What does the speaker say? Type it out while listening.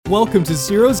Welcome to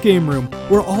Zero's Game Room,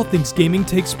 where all things gaming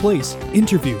takes place.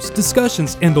 Interviews,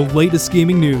 discussions, and the latest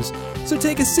gaming news. So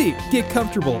take a seat, get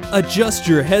comfortable, adjust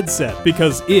your headset,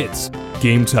 because it's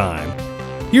game time.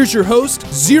 Here's your host,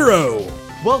 Zero.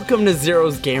 Welcome to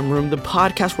Zero's Game Room, the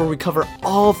podcast where we cover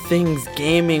all things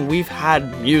gaming. We've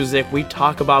had music, we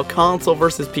talk about console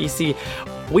versus PC.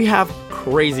 We have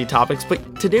crazy topics,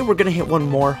 but today we're going to hit one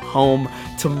more home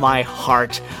to my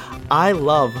heart. I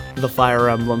love the Fire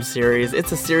Emblem series.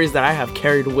 It's a series that I have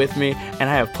carried with me, and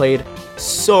I have played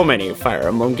so many Fire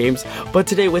Emblem games. But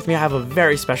today with me, I have a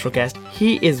very special guest.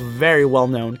 He is very well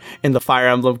known in the Fire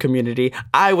Emblem community.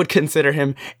 I would consider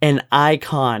him an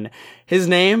icon. His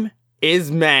name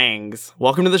is Mangs.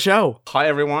 Welcome to the show. Hi,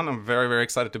 everyone. I'm very, very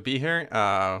excited to be here.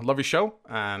 Love your show.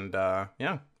 And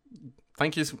yeah,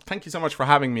 thank you so much for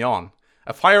having me on.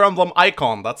 A Fire Emblem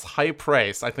icon, that's high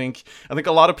praise. I think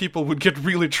a lot of people would get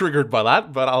really triggered by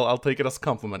that, but I'll take it as a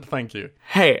compliment. Thank you.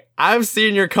 Hey, I've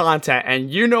seen your content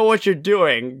and you know what you're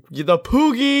doing. The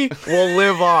Poogie will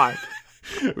live on.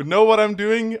 Know what I'm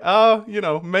doing?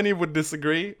 Many would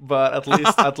disagree, but at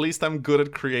least I'm good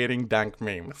at creating dank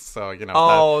memes. So,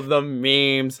 the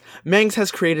memes. Mangs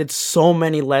has created so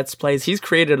many Let's Plays. He's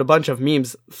created a bunch of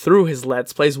memes through his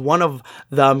Let's Plays. One of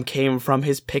them came from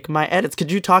his Pick My Edits.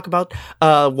 Could you talk about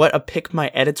what a Pick My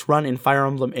Edits run in Fire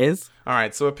Emblem is? All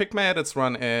right, so a Pick My Edits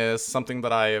run is something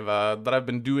that I've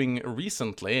been doing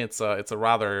recently. It's a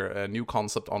rather new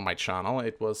concept on my channel.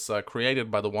 It was created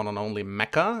by the one and only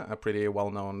Mecha, a pretty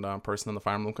well-known person in the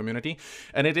Fire Emblem community,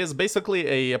 and it is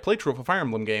basically a playthrough of a Fire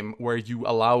Emblem game where you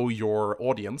allow your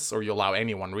audience, or you allow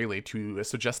anyone really, to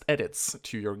suggest edits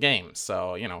to your game.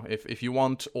 So if you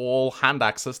want all hand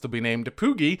axes to be named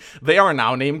Poogie, they are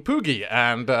now named Poogie,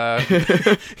 and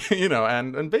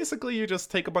and basically you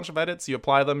just take a bunch of edits, you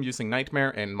apply them using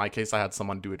Nightmare. In my case, I had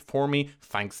someone do it for me,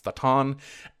 thanks Datan,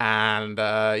 and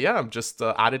just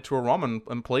add it to a ROM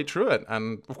and play through it.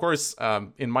 And of course,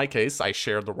 in my case, I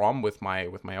shared the ROM with my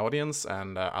audience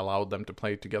and allowed them to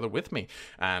play together with me.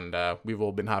 And we've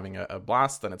all been having a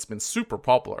blast, and it's been super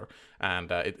popular, and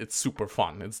it's super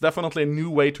fun. It's definitely a new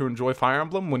way to enjoy Fire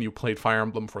Emblem when you played Fire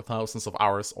Emblem for thousands of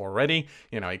hours already.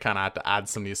 You kind of had to add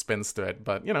some new spins to it,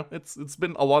 but it's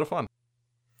been a lot of fun.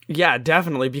 Yeah,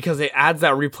 definitely, because it adds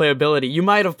that replayability. You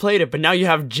might have played it, but now you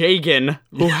have Jagen,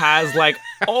 who has,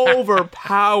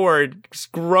 overpowered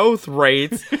growth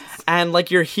rates, and,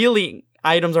 your healing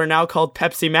items are now called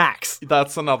Pepsi Max.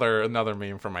 That's another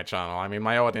meme from my channel. I mean,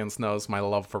 my audience knows my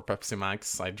love for Pepsi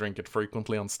Max. I drink it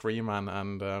frequently on stream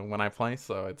and when I play,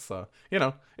 so it's,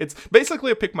 it's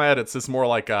basically a Pick My Edits is more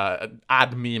like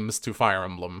add memes to Fire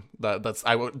Emblem.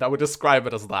 I would describe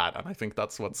it as that, and I think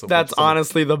that's what's... That's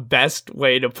honestly the best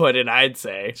way to put it, I'd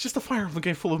say. It's just a Fire Emblem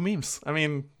game full of memes. I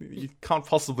mean, you can't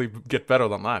possibly get better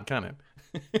than that, can it?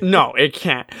 No, it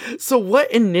can't. So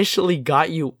what initially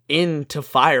got you into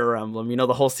Fire Emblem,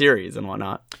 the whole series and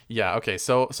whatnot? Yeah, okay.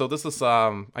 So this is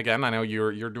again, I know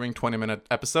you're doing 20-minute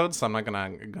episodes, so I'm not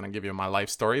gonna give you my life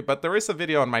story, but there is a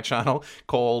video on my channel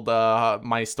called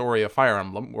My Story of Fire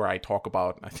Emblem, where I talk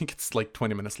about, I think it's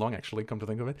 20 minutes long actually, come to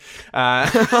think of it.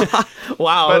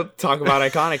 Wow, but, talk about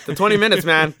iconic. The 20 minutes,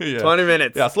 man. Yeah. 20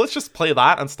 minutes. Yeah, so let's just play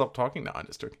that and stop talking now. I'm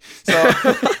just joking. So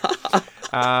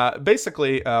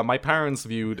basically, my parents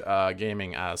viewed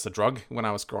gaming as a drug when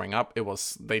I was growing up.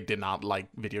 They did not like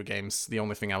video games. The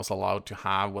only thing I was allowed to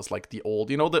have was the old,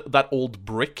 that old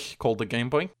brick called the Game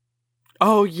Boy?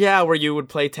 Oh yeah, where you would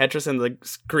play Tetris and the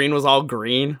screen was all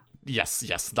green. Yes,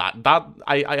 that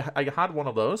I had one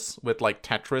of those with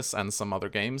Tetris and some other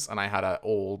games, and I had an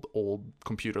old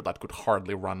computer that could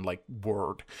hardly run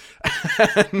Word.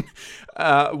 And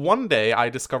one day I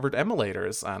discovered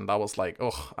emulators, and I was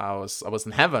I was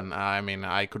in heaven. I mean,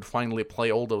 I could finally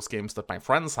play all those games that my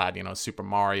friends had, Super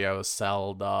Mario,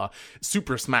 Zelda,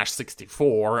 Super Smash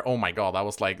 64. Oh my god, that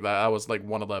was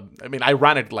one of the, I mean, I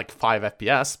ran it 5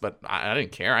 FPS, but I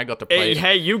didn't care. I got to play.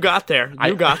 Hey, you got there.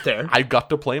 I got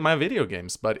to play my video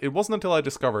games, but it wasn't until I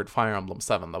discovered Fire Emblem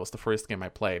 7. That was the first game I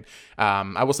played.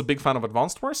 I was a big fan of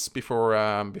Advanced Wars before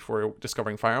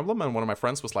discovering Fire Emblem, and one of my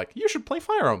friends was like, you should play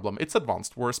Fire Emblem. It's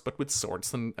Advanced Wars, but with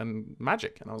swords and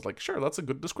magic. And I was like, sure, that's a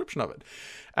good description of it.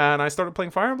 And I started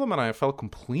playing Fire Emblem, and I fell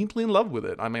completely in love with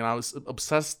it. I mean, I was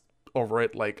obsessed over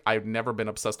it I've never been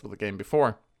obsessed with a game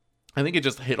before. I think it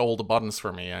just hit all the buttons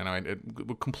for me. It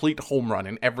complete home run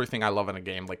in everything I love in a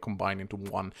game, like combined into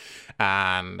one.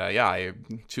 And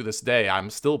to this day, I'm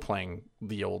still playing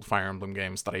the old Fire Emblem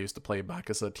games that I used to play back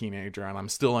as a teenager, and I'm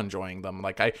still enjoying them.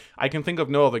 Like I can think of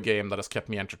no other game that has kept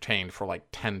me entertained for like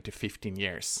 10 to 15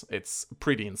 years. It's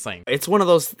pretty insane. It's one of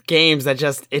those games that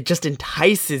just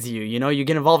entices you, you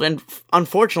get involved. And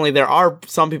unfortunately, there are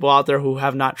some people out there who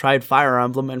have not tried Fire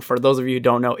Emblem. And for those of you who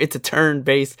don't know, it's a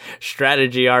turn-based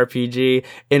strategy RPG,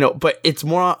 but it's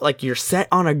more like you're set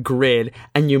on a grid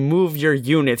and you move your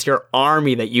units, your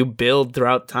army that you build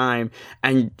throughout time.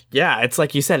 And yeah, it's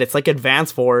like you said, it's like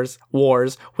Advanced Wars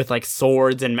with like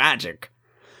swords and magic.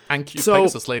 And cute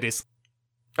Pegasus ladies.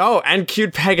 Oh, and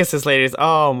cute Pegasus ladies.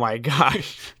 Oh my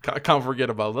gosh. Can't forget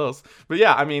about those. But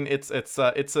yeah, I mean, it's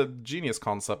a genius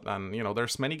concept, and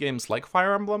there's many games like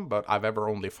Fire Emblem, but I've ever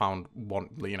only found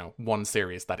one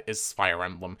series that is Fire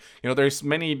Emblem. There's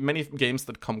many games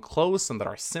that come close and that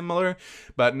are similar,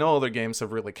 but no other games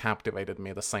have really captivated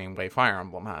me the same way Fire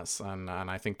Emblem has, and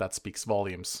I think that speaks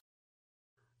volumes.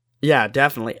 Yeah,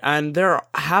 definitely. And there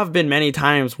have been many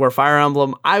times where Fire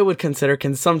Emblem, I would consider,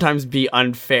 can sometimes be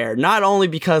unfair. Not only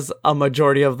because a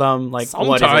majority of them, like,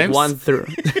 sometimes. 1 through...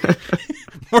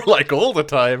 More like all the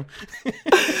time.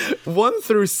 1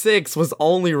 through 6 was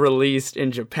only released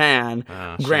in Japan.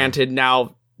 Granted,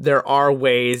 now there are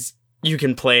ways you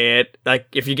can play it. Like,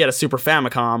 if you get a Super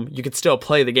Famicom, you could still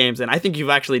play the games. And I think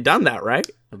you've actually done that, right?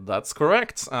 That's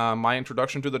correct. My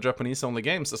introduction to the Japanese-only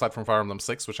games, aside from Fire Emblem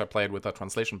 6, which I played with a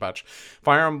translation patch,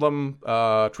 Fire Emblem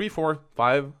 3, 4,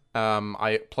 5,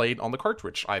 I played on the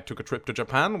cartridge. I took a trip to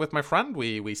Japan with my friend.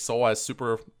 We saw a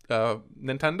Super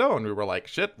Nintendo, and we were like,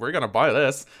 shit, we're gonna buy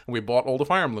this. And we bought all the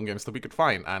Fire Emblem games that we could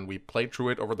find, and we played through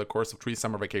it over the course of 3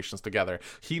 summer vacations together.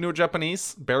 He knew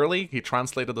Japanese, barely. He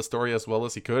translated the story as well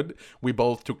as he could. We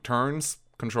both took turns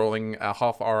controlling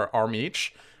half our army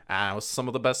each. And it was some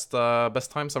of the best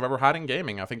times I've ever had in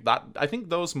gaming. I think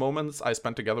those moments I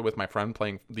spent together with my friend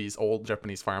playing these old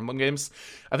Japanese Fire Emblem games,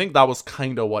 I think that was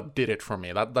kind of what did it for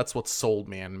me. That's what sold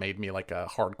me and made me like a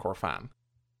hardcore fan.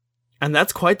 And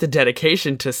that's quite the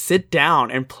dedication to sit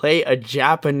down and play a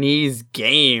Japanese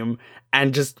game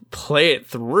and just play it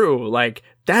through. Like,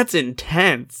 that's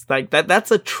intense. Like,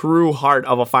 that's a true heart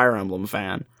of a Fire Emblem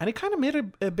fan. And it kind of made it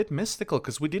a bit mystical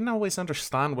because we didn't always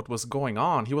understand what was going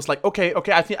on. He was like, okay,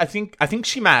 I think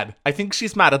she's mad. I think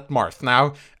she's mad at Marth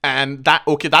now. And that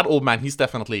old man, he's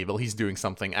definitely evil. He's doing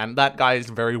something. And that guy is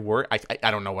very worried.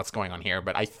 I don't know what's going on here,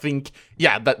 but I think,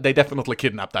 yeah, that they definitely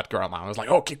kidnapped that girl now. I was like,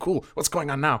 okay, cool. What's going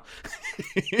on now?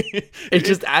 It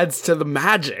just adds to the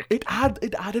magic. It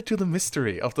added to the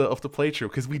mystery of the playthrough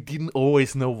because we didn't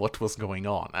always know what was going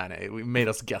on, and it made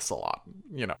us guess a lot,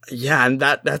 Yeah, and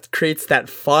that creates that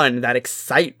fun, that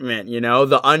excitement,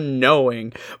 the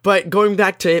unknowing. But going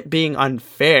back to it being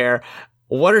unfair,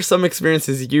 what are some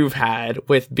experiences you've had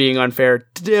with being unfair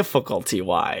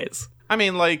difficulty-wise? I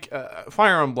mean, like,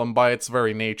 Fire Emblem by its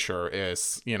very nature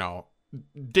is,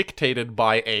 dictated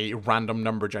by a random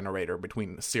number generator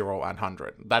between 0 and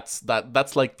 100.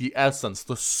 That's like the essence,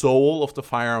 the soul of the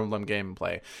Fire Emblem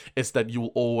gameplay, is that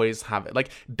you'll always have it.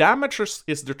 Like, damage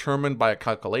is determined by a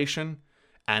calculation,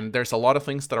 and there's a lot of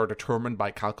things that are determined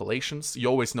by calculations. You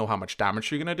always know how much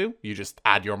damage you're gonna do. You just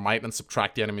add your might and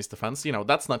subtract the enemy's defense.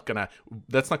 That's not gonna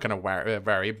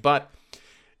vary, but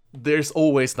there's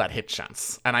always that hit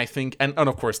chance, and I think, and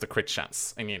of course the crit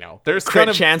chance, and there's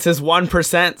crit chance is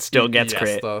 1% still gets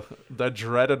crit. The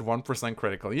dreaded 1%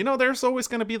 critical. There's always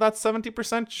going to be that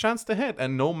 70% chance to hit,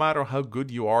 and no matter how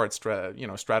good you are at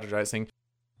strategizing,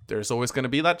 there's always going to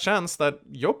be that chance that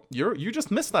you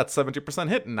just missed that 70%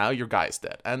 hit, and now your guy's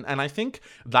dead. And I think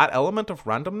that element of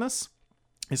randomness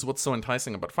is what's so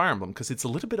enticing about Fire Emblem, because it's a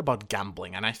little bit about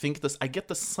gambling, and I think I get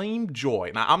the same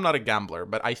joy. Now, I'm not a gambler,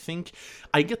 but I think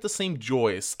I get the same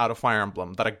joys out of Fire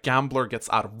Emblem that a gambler gets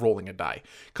out of rolling a die.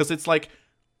 Because it's like,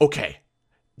 okay,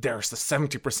 there's the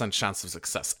 70% chance of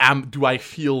success. Do I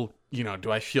feel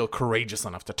courageous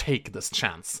enough to take this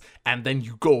chance? And then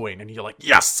you go in and you're like,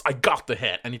 yes, I got the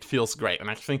hit, and it feels great.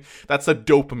 And I think that's a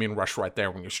dopamine rush right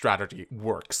there when your strategy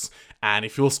works. And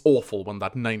it feels awful when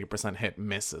that 90% hit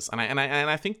misses. And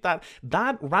I think that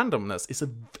randomness is a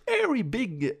very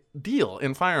big deal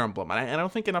in Fire Emblem. And I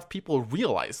don't think enough people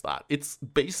realize that. It's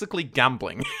basically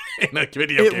gambling in a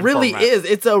video game It really format. is.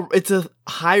 It's a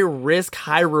high risk,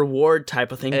 high reward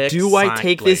type of thing. Exactly. Do I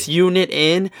take this unit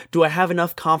in? Do I have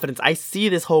enough confidence? I see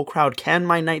this whole crowd. Can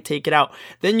my knight take it out?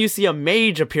 Then you see a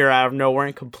mage appear out of nowhere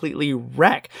and completely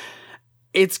wreck.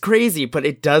 It's crazy, but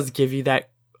it does give you that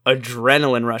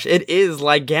adrenaline rush. It is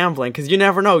like gambling because you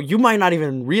never know. You might not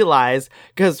even realize,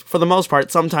 because for the most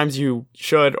part, sometimes you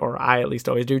should, or I at least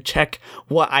always do, check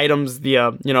what items the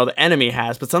the enemy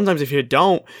has. But sometimes if you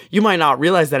don't, you might not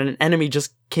realize that an enemy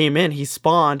just came in, he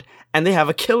spawned, and they have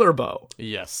a killer bow.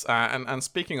 Yes, and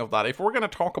speaking of that, if we're going to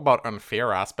talk about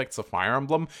unfair aspects of Fire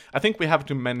Emblem, I think we have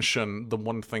to mention the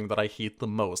one thing that I hate the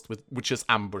most, which is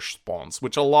ambush spawns,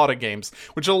 which a lot of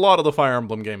the Fire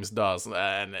Emblem games does.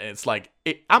 And it's like,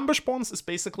 ambush spawns is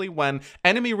basically when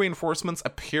enemy reinforcements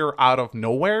appear out of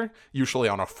nowhere, usually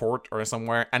on a fort or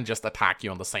somewhere, and just attack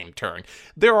you on the same turn.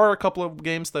 There are a couple of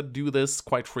games that do this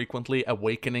quite frequently.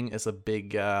 Awakening is a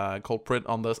big culprit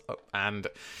on this, and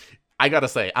I gotta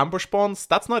say, ambush spawns,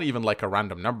 that's not even like a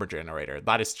random number generator.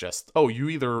 That is just, you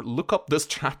either look up this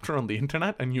chapter on the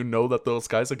internet and you know that those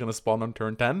guys are gonna spawn on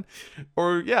turn 10,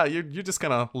 or you're just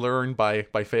gonna learn by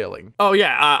failing. Oh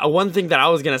yeah, one thing that I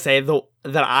was gonna say, that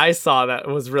I saw that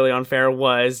was really unfair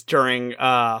was during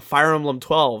Fire Emblem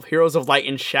 12, Heroes of Light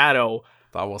and Shadow.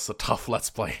 That was a tough Let's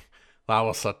Play.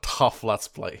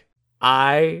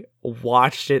 I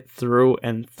watched it through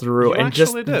and through. You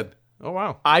actually did? Oh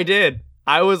wow. I did.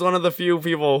 I was one of the few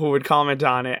people who would comment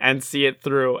on it and see it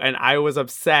through, and I was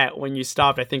upset when you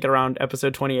stopped, I think around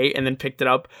episode 28, and then picked it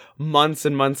up months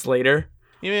and months later.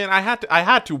 You mean I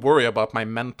had to worry about my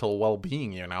mental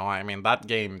well-being, I mean, that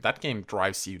game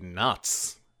drives you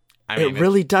nuts. It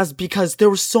really does, because there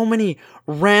were so many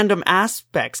random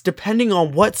aspects. Depending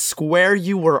on what square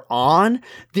you were on,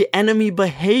 the enemy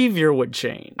behavior would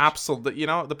change. Absolutely.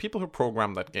 The people who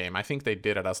programmed that game, I think they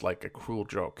did it as like a cruel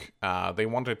joke. They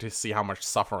wanted to see how much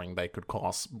suffering they could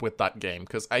cause with that game.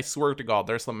 Because I swear to God,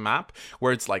 there's a map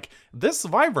where it's like, this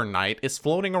Wyvern Knight is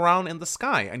floating around in the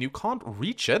sky, and you can't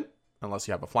reach it, unless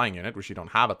you have a flying unit, which you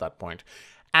don't have at that point.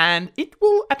 And it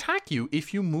will attack you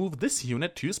if you move this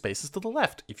unit 2 spaces to the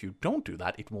left. If you don't do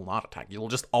that, it will not attack you. It will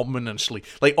just ominously,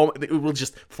 it will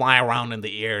just fly around in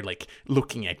the air,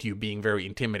 looking at you, being very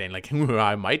intimidating.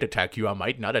 I might attack you, I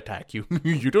might not attack you.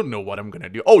 You don't know what I'm gonna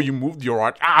do. Oh, you moved your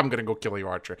archer. I'm gonna go kill your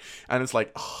archer. And it's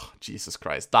like, oh, Jesus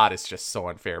Christ, that is just so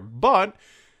unfair. But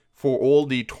for all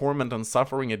the torment and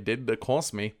suffering it did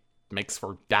cause me, makes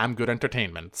for damn good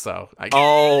entertainment. So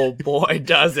oh boy,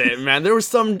 does it, man. There were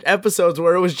some episodes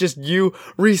where it was just you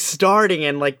restarting,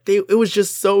 and it was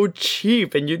just so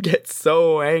cheap, and you'd get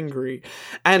so angry.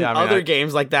 And other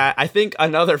games like that, I think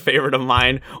another favorite of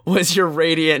mine was your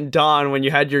Radiant Dawn, when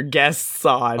you had your guests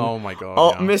on. Oh my God.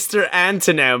 Oh, yeah. Mr.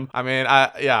 Antonym.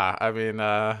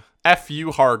 F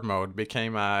you hard mode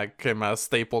became a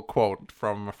staple quote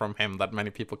from him that many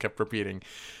people kept repeating.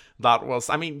 That was,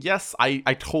 yes,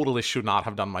 I totally should not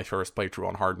have done my first playthrough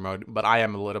on hard mode, but I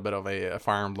am a little bit of a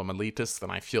Fire Emblem elitist,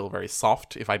 and I feel very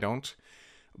soft if I don't.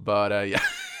 But yeah,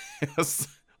 yes,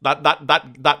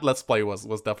 that Let's Play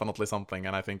was definitely something,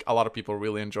 and I think a lot of people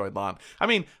really enjoyed that.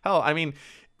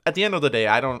 At the end of the day,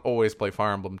 I don't always play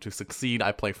Fire Emblem to succeed.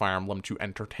 I play Fire Emblem to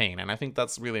entertain, and I think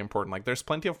that's really important. There's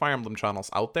plenty of Fire Emblem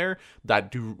channels out there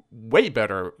that do way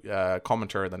better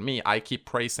commentary than me. I keep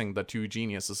praising the two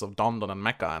geniuses of Dondon and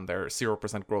Mecha and their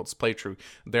 0% growth playthrough.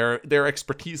 Their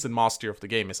expertise and mastery of the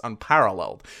game is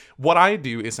unparalleled. What I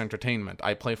do is entertainment.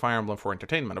 I play Fire Emblem for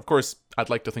entertainment. Of course, I'd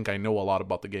like to think I know a lot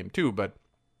about the game too, but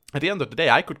at the end of the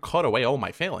day, I could cut away all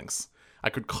my failings. I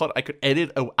could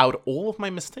edit out all of my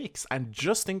mistakes and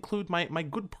just include my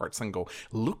good parts and go,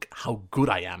 look how good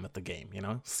I am at the game,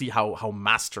 See how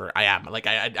master I am.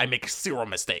 I make 0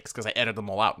 mistakes because I edit them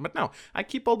all out. But no, I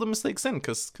keep all the mistakes in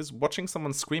because watching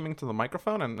someone screaming to the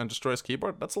microphone and destroy his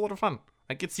keyboard, that's a lot of fun.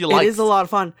 It is a lot of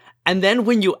fun. And then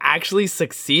when you actually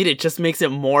succeed, it just makes it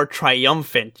more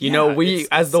triumphant. We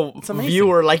as the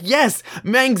viewer, yes,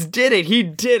 Mangs did it. He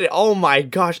did it. Oh my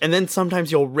gosh. And then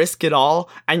sometimes you'll risk it all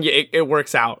and it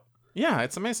works out. Yeah,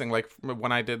 it's amazing.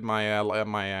 When I did my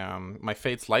my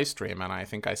Fates live stream, and I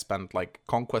think I spent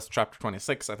Conquest Chapter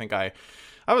 26. I think I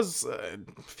was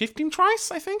 15 tries,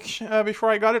 I think, before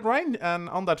I got it right. And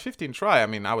on that 15th try,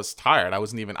 I was tired. I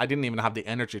didn't even have the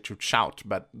energy to shout,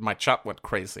 but my chat went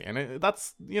crazy. And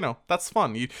that's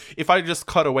fun. If I just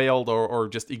cut away or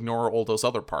just ignore all those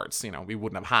other parts, we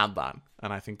wouldn't have had that.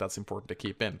 And I think that's important to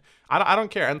keep in. I don't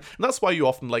care. And that's why you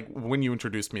often, when you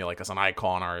introduced me, as an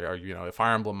icon or a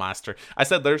Fire Emblem master, I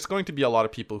said there's going to be a lot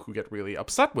of people who get really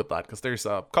upset with that, because there's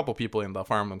a couple people in the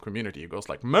Fire Emblem community who goes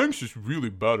Mangs is really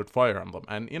bad at Fire Emblem.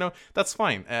 And And, that's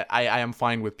fine. I am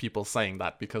fine with people saying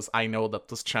that because I know that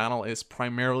this channel is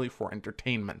primarily for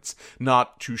entertainment,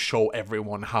 not to show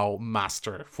everyone how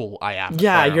masterful I am.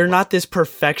 Yeah, you're not this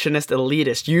perfectionist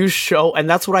elitist. You show, and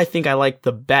that's what I think I like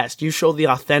the best. You show the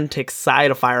authentic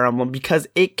side of Fire Emblem because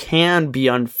it can be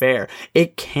unfair.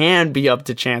 It can be up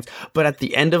to chance. But at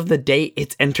the end of the day,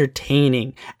 it's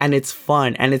entertaining and it's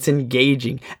fun and it's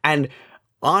engaging. And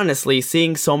honestly,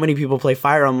 seeing so many people play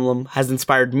Fire Emblem has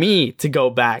inspired me to go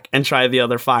back and try the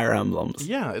other Fire Emblems.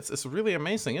 Yeah, it's really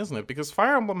amazing, isn't it? Because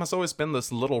Fire Emblem has always been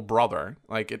this little brother.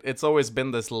 Like, it's always been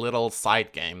this little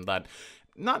side game that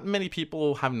not many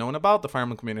people have known about. The Fire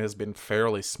Emblem community has been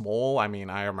fairly small. I mean,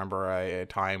 I remember a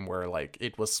time where, like,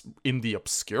 it was in the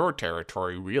obscure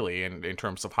territory, really, in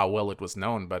terms of how well it was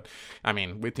known. But, I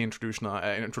mean, with the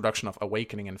introduction of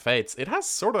Awakening and Fates, it has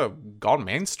sort of gone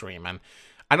mainstream, and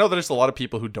I know there's a lot of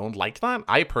people who don't like that.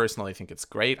 I personally think it's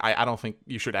great. I don't think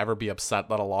you should ever be upset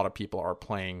that a lot of people are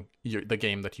playing the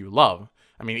game that you love.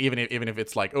 I mean, even if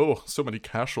it's like, oh, so many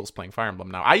casuals playing Fire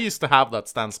Emblem now. I used to have that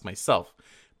stance myself,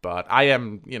 but I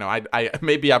am, I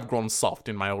maybe I've grown soft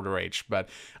in my older age, but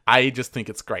I just think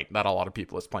it's great that a lot of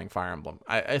people is playing Fire Emblem.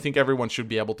 I think everyone should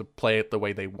be able to play it the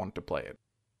way they want to play it.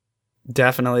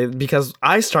 Definitely, because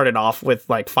I started off with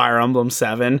like Fire Emblem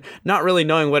 7, not really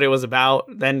knowing what it was about,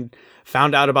 then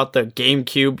found out about the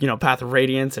GameCube, Path of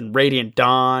Radiance and Radiant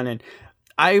Dawn, and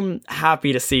I'm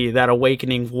happy to see that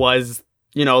Awakening was,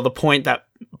 the point that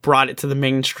brought it to the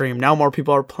mainstream. Now more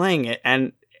people are playing it,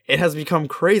 and it has become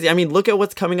crazy. I mean, look at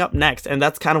what's coming up next, and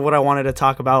that's kind of what I wanted to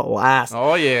talk about last.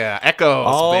 Oh yeah,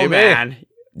 Echoes, baby. Man.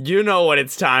 You know what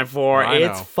it's time for.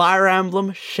 It's Fire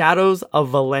Emblem Shadows of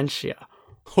Valentia.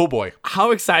 Oh boy.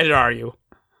 How excited are you?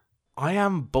 I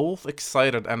am both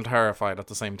excited and terrified at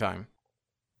the same time.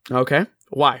 Okay.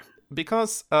 Why?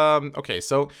 Because,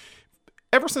 so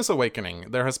ever since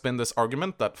Awakening, there has been this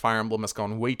argument that Fire Emblem has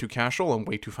gone way too casual and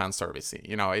way too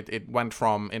fanservice-y. It went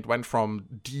from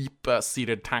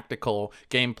deep-seated tactical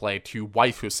gameplay to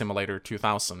Waifu Simulator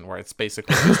 2000, where it's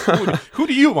basically just, who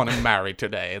do you want to marry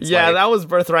today? It's that was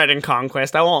Birthright and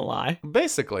Conquest, I won't lie.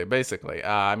 Basically.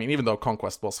 I mean, even though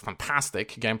Conquest was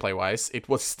fantastic gameplay-wise, it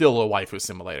was still a Waifu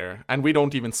Simulator, and we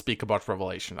don't even speak about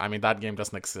Revelation. I mean, that game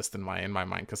doesn't exist in my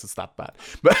mind because it's that bad.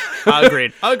 But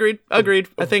Agreed.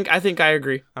 I think I agree.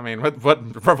 I mean,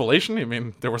 what Revelation? I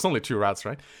mean, there was only 2 routes,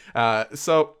 right?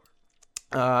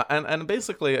 And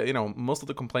basically, most of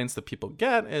the complaints that people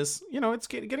get is, it's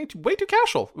getting way too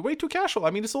casual.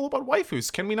 I mean, it's all about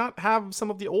waifus. Can we not have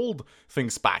some of the old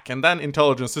things back? And then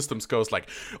Intelligent Systems goes like,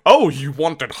 oh, you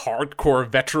wanted hardcore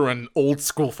veteran old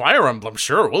school Fire Emblem?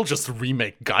 Sure, we'll just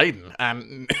remake Gaiden.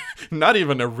 And not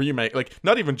even a remake, like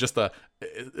not even just a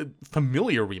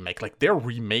familiar remake. Like they're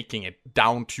remaking it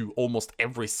down to almost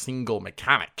every single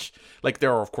mechanic. Like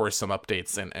there are of course some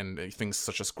updates and things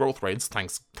such as growth rates.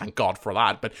 Thank God for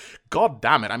that. But god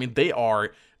damn it, I mean they are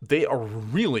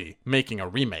really making a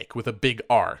remake with a big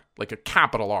R, like a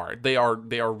capital R. They are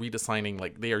redesigning,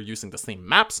 like they are using the same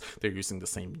maps, they're using the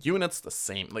same units, the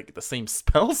same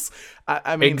spells.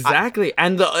 I mean exactly,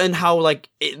 and how like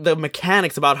the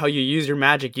mechanics about how you use your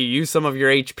magic, you use some of your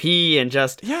HP and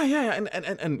just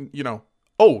and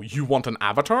oh, you want an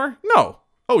avatar? No.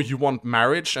 Oh, you want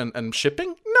marriage and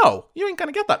shipping? No, you ain't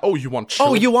gonna get that. Oh, you want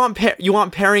children? Oh, you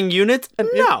want pairing units?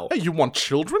 No. Hey, you want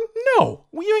children? No,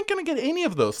 well, you ain't gonna get any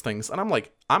of those things. And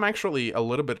I'm actually a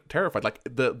little bit terrified. Like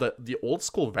the old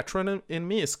school veteran in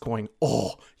me is going,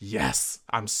 oh yes,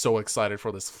 I'm so excited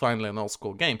for this finally an old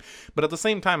school game. But at the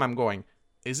same time, I'm going,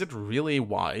 is it really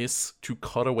wise to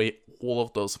cut away all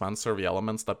of those fanservice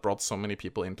elements that brought so many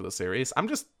people into the series? I'm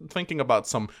just thinking about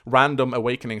some random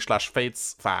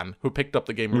Awakening/Fates fan who picked up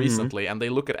the game recently, and they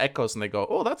look at Echoes and they go,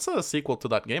 oh, that's a sequel to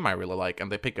that game I really like.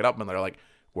 And they pick it up and they're like,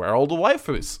 where are all the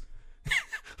waifus?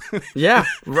 Yeah,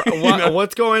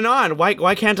 what's going on?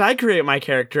 Why can't I create my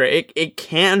character? It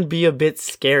can be a bit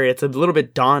scary. It's a little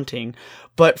bit daunting.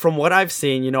 But from what I've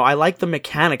seen, I like the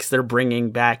mechanics they're bringing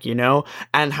back,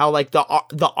 and how like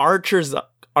the archers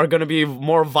are going to be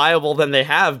more viable than they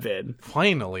have been.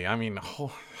 Finally, I mean,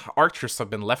 archers have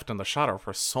been left in the shadow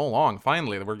for so long.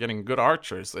 Finally, we're getting good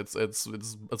archers.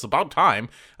 It's about time.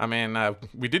 I mean,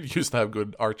 we did used to have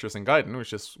good archers in Gaiden,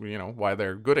 which is why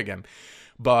they're good again.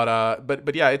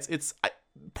 But yeah, it's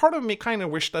part of me kind of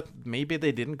wish that maybe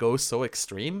they didn't go so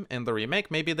extreme in the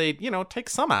remake. Maybe they, take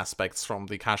some aspects from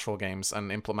the casual games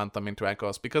and implement them into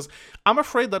Echoes, because I'm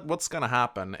afraid that what's going to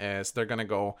happen is they're going to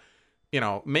go,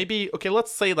 maybe, okay,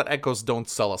 let's say that Echoes don't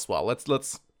sell as well.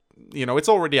 Let's it's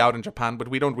already out in Japan, but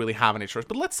we don't really have any choice.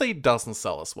 But let's say it doesn't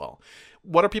sell as well.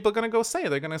 What are people going to go say?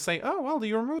 They're going to say, oh, well,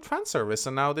 you removed fan service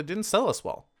and now they didn't sell as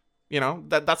well.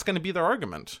 That's going to be their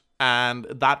argument. And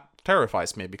that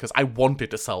terrifies me because I want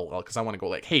it to sell well, because I want to go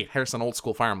like, hey, here's an old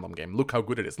school Fire Emblem game. Look how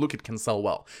good it is. Look, it can sell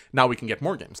well. Now we can get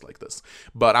more games like this.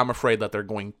 But I'm afraid that they're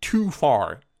going too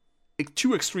far,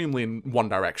 too extremely in one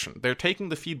direction. They're taking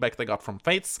the feedback they got from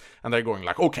Fates and they're going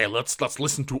like, okay, let's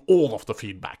listen to all of the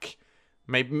feedback.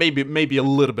 Maybe a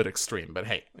little bit extreme, but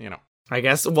hey, I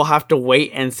guess we'll have to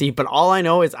wait and see, but all I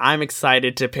know is I'm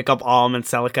excited to pick up Alm and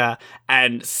Celica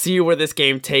and see where this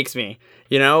game takes me,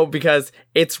 because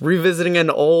it's revisiting an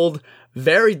old,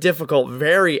 very difficult,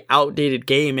 very outdated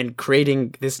game and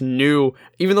creating this new,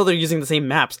 even though they're using the same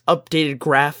maps, updated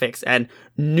graphics and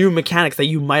new mechanics that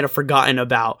you might have forgotten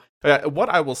about. What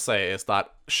I will say is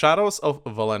that Shadows of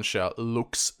Valentia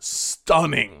looks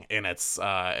stunning in its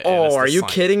are you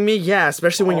kidding me? Yeah,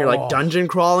 especially when you're like dungeon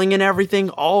crawling and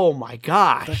everything. Oh my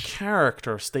gosh. The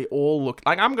characters, they all look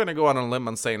like, I'm gonna go out on a limb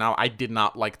and say now I did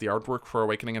not like the artwork for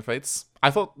Awakening and Fates. I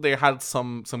thought they had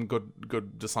some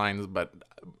good designs, but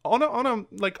on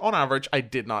average, I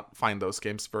did not find those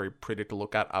games very pretty to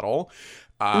look at all.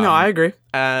 No, I agree.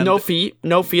 And no feet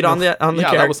on the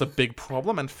character. That was a big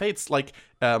problem. And Fates, like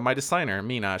my designer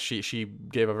Mina, she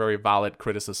gave a very valid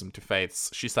criticism to Fates.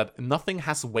 She said nothing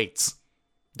has weights.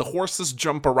 The horses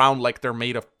jump around like they're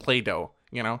made of Play-Doh.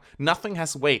 Nothing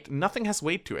has weight. Nothing has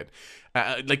weight to it.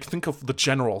 Like, think of the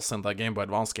generals in the Game Boy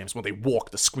Advance games when they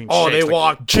walk, the screen shakes. Oh, they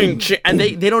walk, ching, ching, and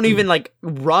they don't even like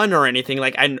run or anything.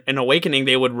 Like in Awakening,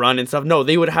 they would run and stuff. No,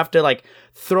 they would have to like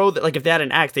throw like if they had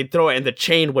an axe, they'd throw it, and the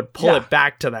chain would pull it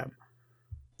back to them.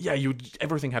 Yeah,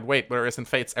 everything had weight, whereas in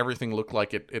Fates, everything looked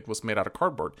like it was made out of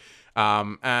cardboard.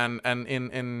 And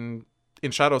in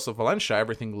Shadows of Valentia,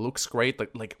 everything looks great.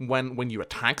 Like when you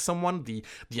attack someone, the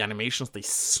animations, they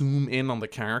zoom in on the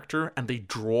character and they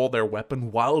draw their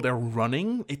weapon while they're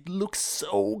running. It looks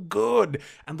so good.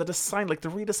 And the design, like the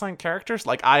redesigned characters,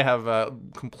 like I have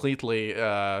completely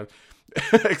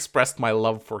expressed my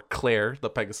love for Claire, the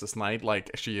Pegasus Knight.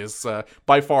 Like, she is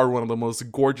by far one of the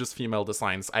most gorgeous female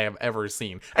designs I have ever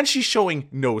seen, and she's showing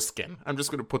no skin. I'm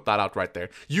just gonna put that out right there.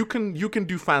 You can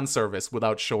do fan service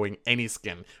without showing any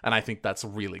skin, and I think that's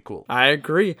really cool. I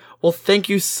agree. Well, thank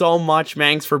you so much,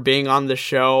 Mangs, for being on the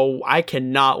show. I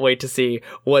cannot wait to see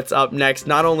what's up next,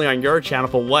 not only on your channel,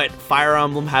 but what Fire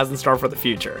Emblem has in store for the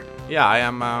future. Yeah, I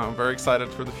am very excited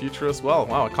for the future as well.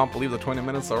 Wow, I can't believe the 20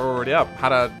 minutes are already up.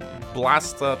 Had a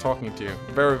blast talking to you.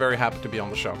 Very, very happy to be on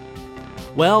the show.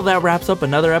 Well, that wraps up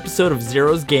another episode of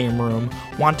Zero's Game Room.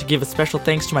 Want to give a special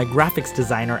thanks to my graphics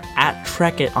designer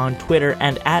 @Trekit on Twitter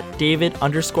and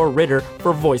 @David_Ritter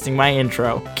for voicing my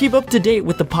intro. Keep up to date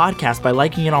with the podcast by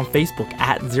liking it on Facebook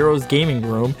 @Zero's Gaming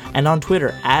Room and on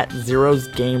Twitter @Zero's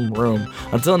Game Room.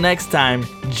 Until next time,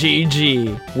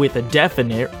 GG with a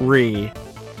definite re.